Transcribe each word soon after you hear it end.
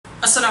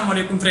Assalamu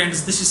alaikum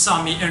friends, this is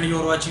Sami and you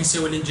are watching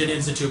Civil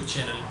Engineers YouTube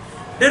channel.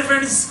 Dear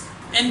friends,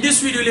 in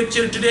this video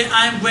lecture today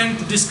I am going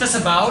to discuss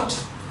about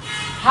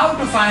how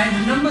to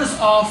find numbers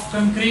of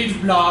concrete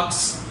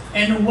blocks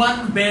in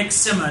one bag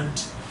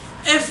cement.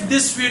 If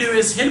this video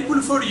is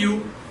helpful for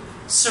you,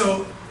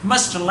 so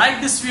must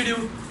like this video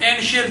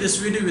and share this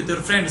video with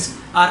your friends,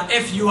 or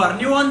if you are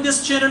new on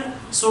this channel,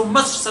 so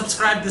must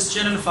subscribe this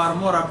channel for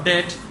more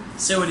update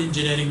civil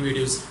engineering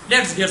videos.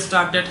 Let's get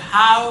started.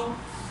 How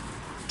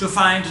to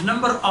find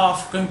number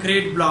of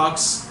concrete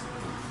blocks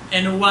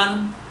in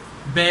one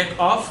bag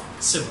of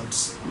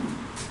cement.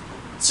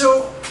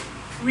 So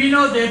we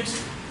know that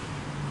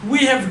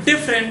we have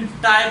different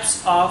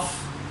types of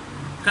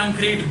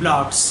concrete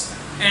blocks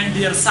and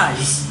their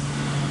size.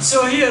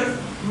 So here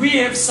we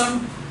have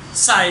some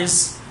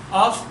size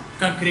of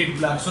concrete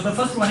blocks. So the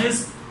first one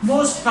is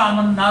most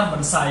common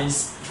normal size,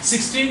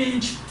 16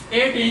 inch,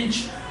 8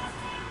 inch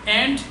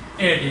and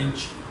 8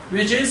 inch,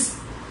 which is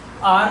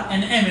R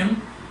and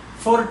mm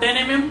for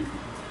 10 mm,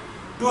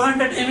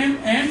 200 mm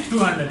and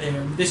 200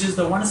 mm. This is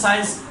the one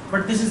size,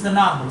 but this is the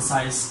normal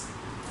size.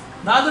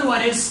 The other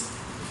one is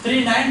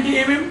 390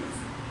 mm,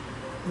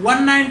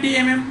 190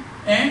 mm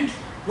and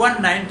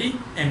 190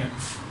 mm.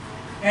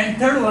 And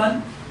third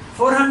one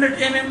 400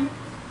 mm,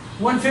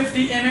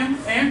 150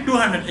 mm and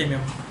 200 mm.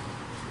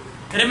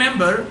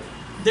 Remember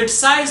that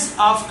size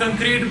of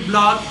concrete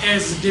block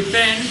is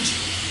depend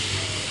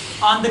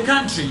on the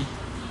country.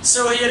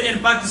 So here in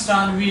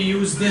Pakistan we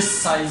use this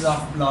size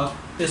of block,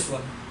 this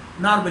one.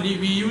 Normally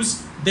we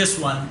use this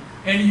one.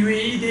 In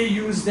UAE they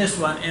use this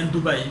one, in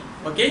Dubai.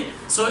 Okay.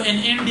 So in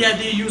India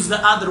they use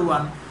the other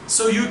one.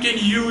 So you can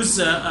use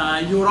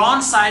your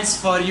own size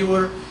for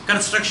your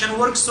construction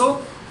work.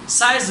 So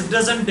size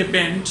doesn't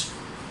depend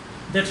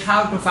that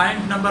how to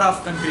find number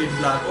of concrete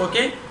block.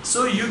 Okay.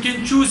 So you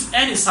can choose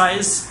any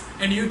size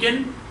and you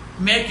can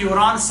make your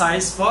own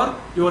size for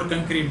your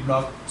concrete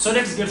block. So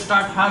let's get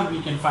started how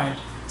we can find.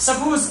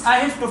 Suppose I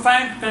have to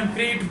find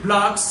concrete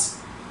blocks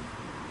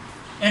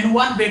in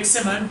one bag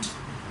cement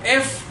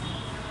if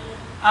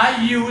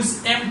I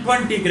use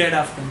M20 grade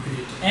of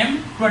concrete.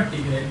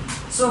 M20 grade.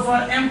 So for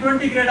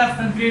M20 grade of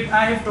concrete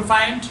I have to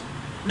find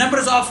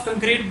numbers of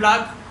concrete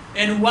block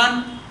in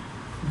one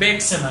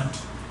bag cement.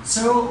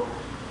 So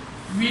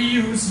we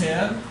use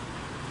here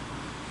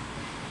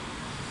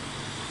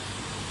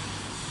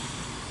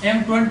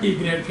M20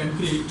 grade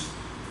concrete.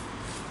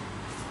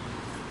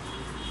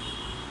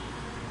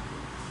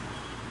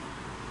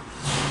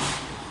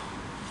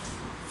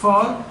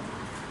 For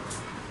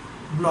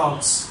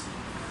blocks,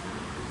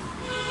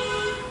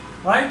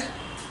 right?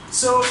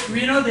 So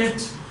we know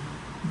that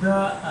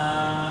the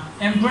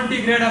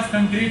M20 grade of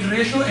concrete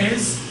ratio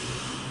is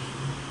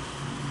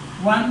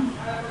 1,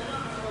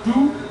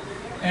 2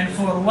 and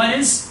 4. 1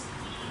 is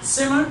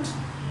cement,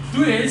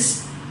 2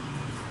 is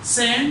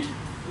sand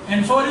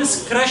and 4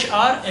 is crush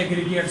or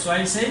aggregate. So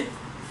I say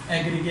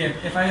aggregate.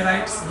 If I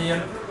write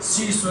there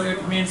C, so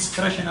it means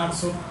crush, and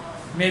also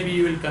maybe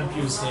you will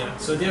confuse here.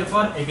 So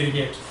therefore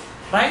aggregate,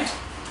 right?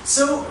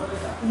 So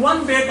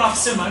one bag of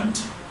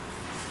cement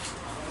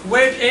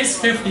weight is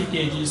 50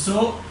 kg.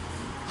 So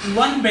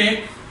one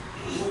bag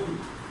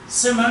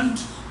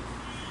cement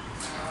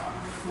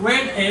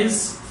weight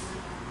is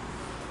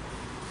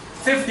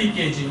 50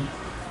 kg.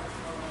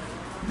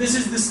 This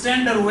is the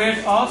standard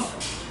weight of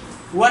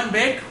one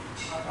bag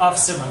of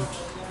cement,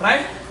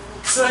 right?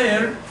 So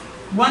here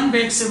one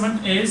bag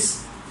cement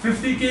is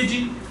 50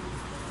 kg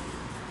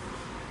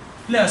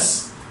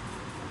plus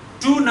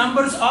 2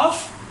 numbers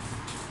of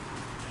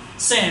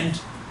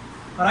sand,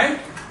 right?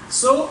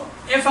 So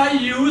if I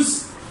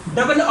use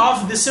double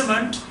of the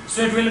cement,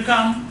 so it will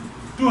come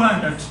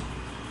 200.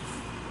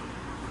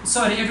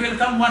 Sorry, it will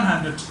come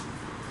 100.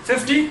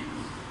 50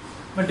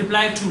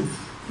 multiply 2,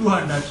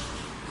 200.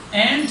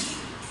 And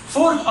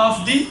fourth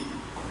of the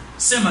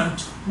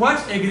cement, what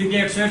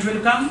aggregate? So it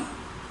will come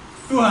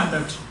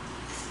 200.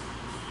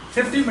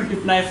 50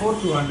 multiply 4,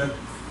 200.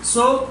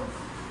 So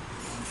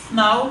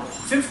now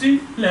 50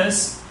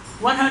 plus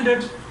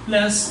 100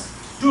 plus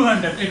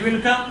 200, it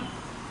will come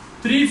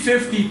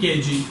 350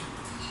 kg.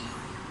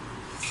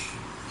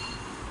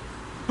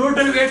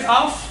 Total weight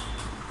of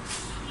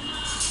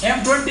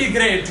M20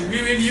 grade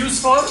we will use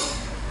for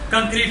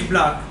concrete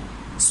block.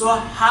 So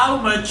how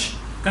much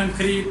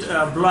concrete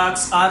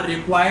blocks are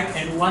required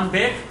in one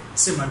bag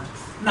cement?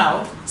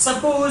 Now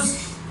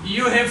suppose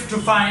you have to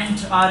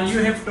find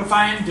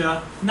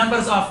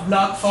numbers of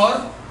block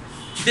for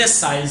this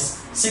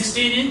size,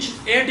 16 inch,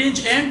 8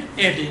 inch and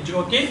 8 inch.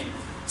 Okay.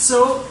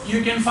 So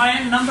you can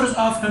find numbers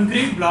of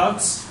concrete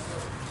blocks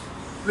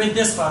with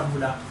this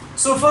formula.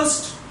 So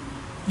first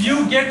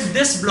you get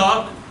this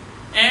block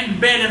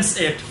and balance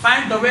it.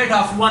 Find the weight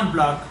of one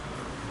block.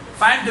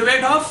 Find the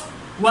weight of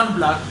one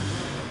block.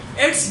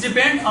 It's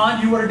depend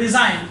on your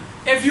design.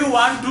 If you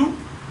want to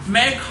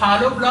make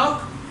hollow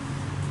block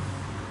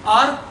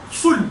or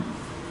full,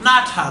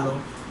 not hollow,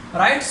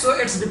 right? So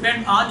it's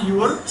depend on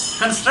your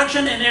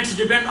construction and it's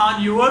depend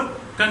on your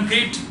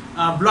concrete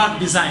block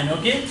design.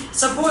 Okay,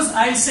 suppose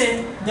I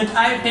say that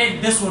I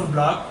take this one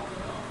block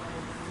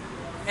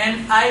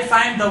and I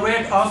find the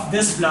weight of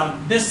this block,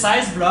 this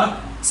size block.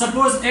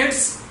 Suppose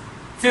it's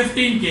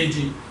 15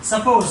 kg.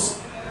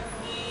 Suppose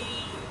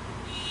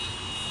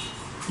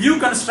you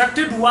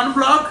constructed one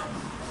block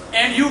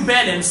and you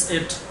balance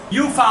it.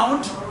 You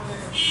found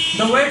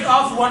the weight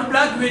of one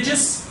block, which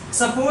is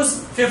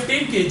suppose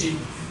 15 kg.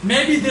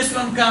 Maybe this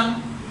one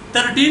come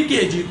 13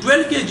 kg,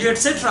 12 kg,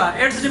 etc.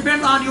 It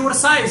depends on your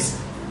size,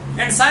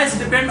 and size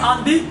depends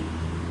on the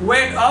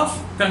weight of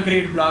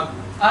concrete block.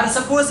 Or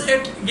suppose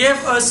it gave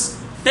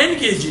us 10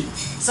 kg,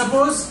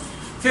 suppose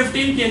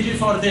 15 kg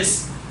for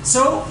this.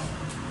 So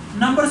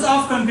numbers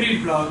of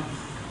concrete block.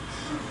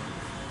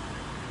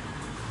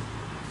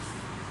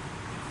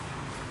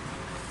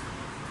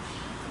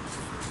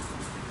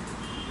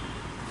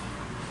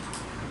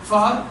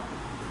 For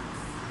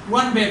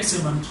 1 bag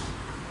cement.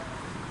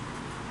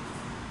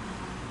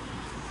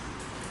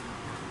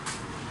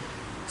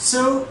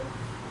 So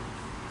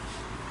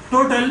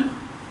total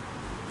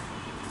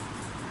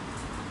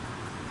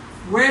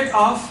weight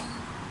of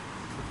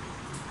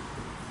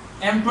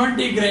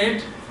M20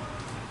 grade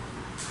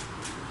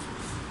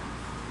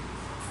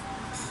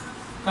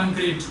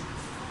concrete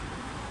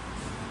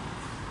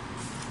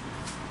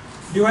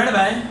divided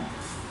by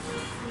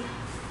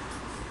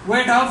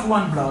weight of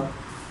one block,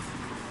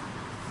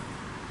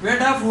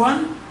 weight of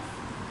one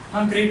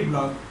concrete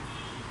block.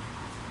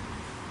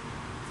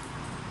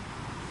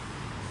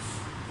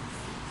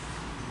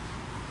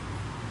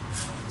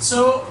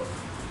 So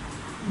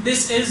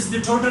this is the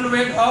total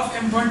weight of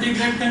M20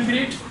 grade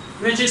concrete,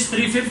 which is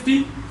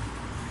 350.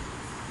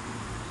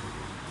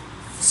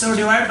 So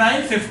divide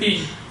by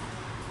 15.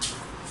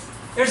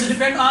 It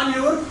depends on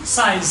your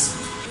size.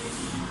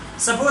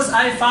 Suppose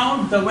I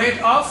found the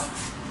weight of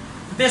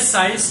this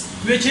size,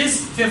 which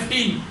is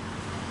 15.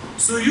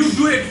 So you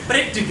do it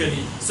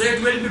practically. So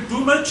it will be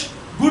too much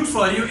good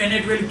for you, and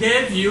it will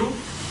give you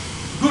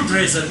good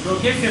result.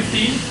 Okay,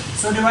 15.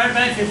 So divide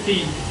by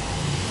 15.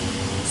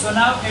 So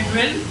now it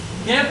will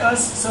give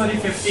us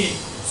 15.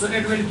 So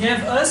it will give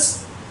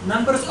us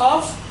numbers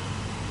of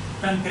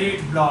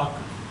concrete block,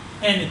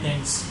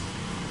 anything.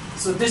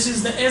 So this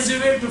is the easy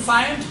way to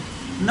find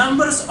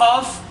numbers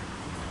of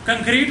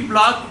concrete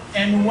block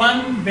and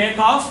 1 bag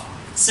of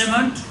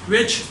cement,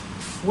 which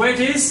weight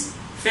is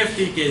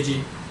 50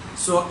 kg.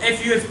 So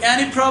if you have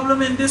any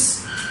problem in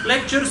this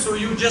lecture, so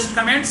you just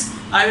comments.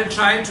 I will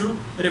try to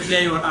reply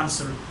your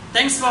answer.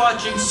 Thanks for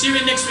watching. See you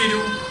in next video.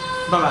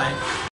 Bye bye.